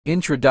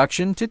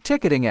Introduction to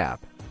Ticketing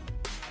app.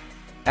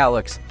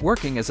 Alex,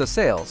 working as a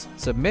sales,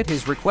 submit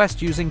his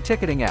request using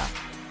Ticketing app.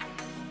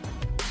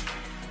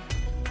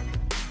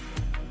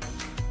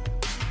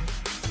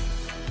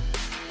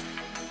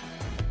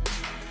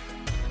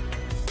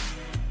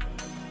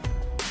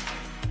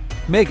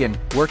 Megan,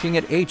 working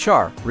at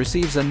HR,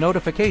 receives a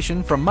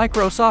notification from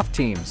Microsoft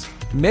Teams.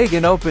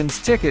 Megan opens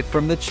ticket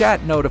from the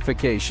chat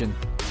notification.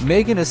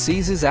 Megan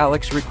sees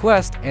Alex's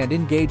request and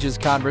engages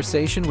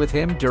conversation with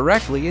him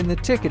directly in the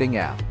Ticketing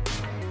app.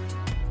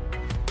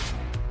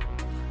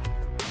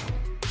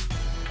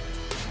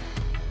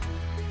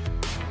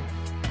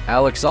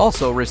 Alex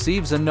also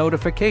receives a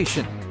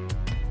notification.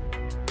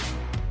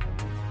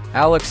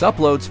 Alex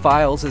uploads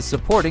files as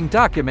supporting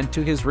document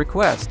to his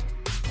request.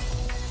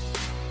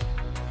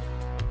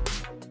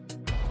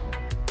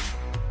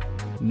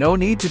 No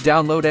need to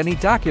download any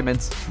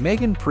documents.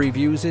 Megan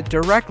previews it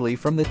directly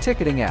from the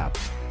Ticketing app.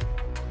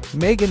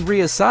 Megan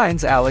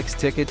reassigns Alex's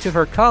ticket to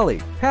her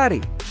colleague,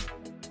 Patty.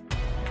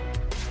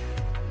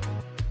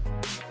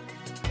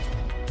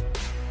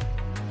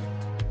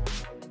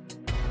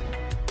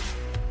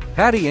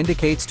 Patty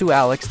indicates to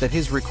Alex that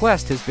his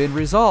request has been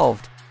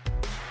resolved.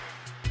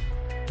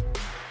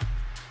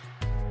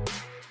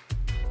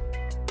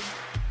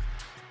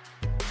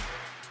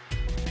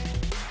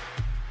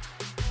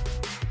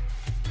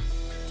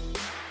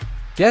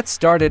 Get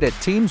started at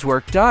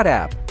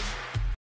TeamsWork.app.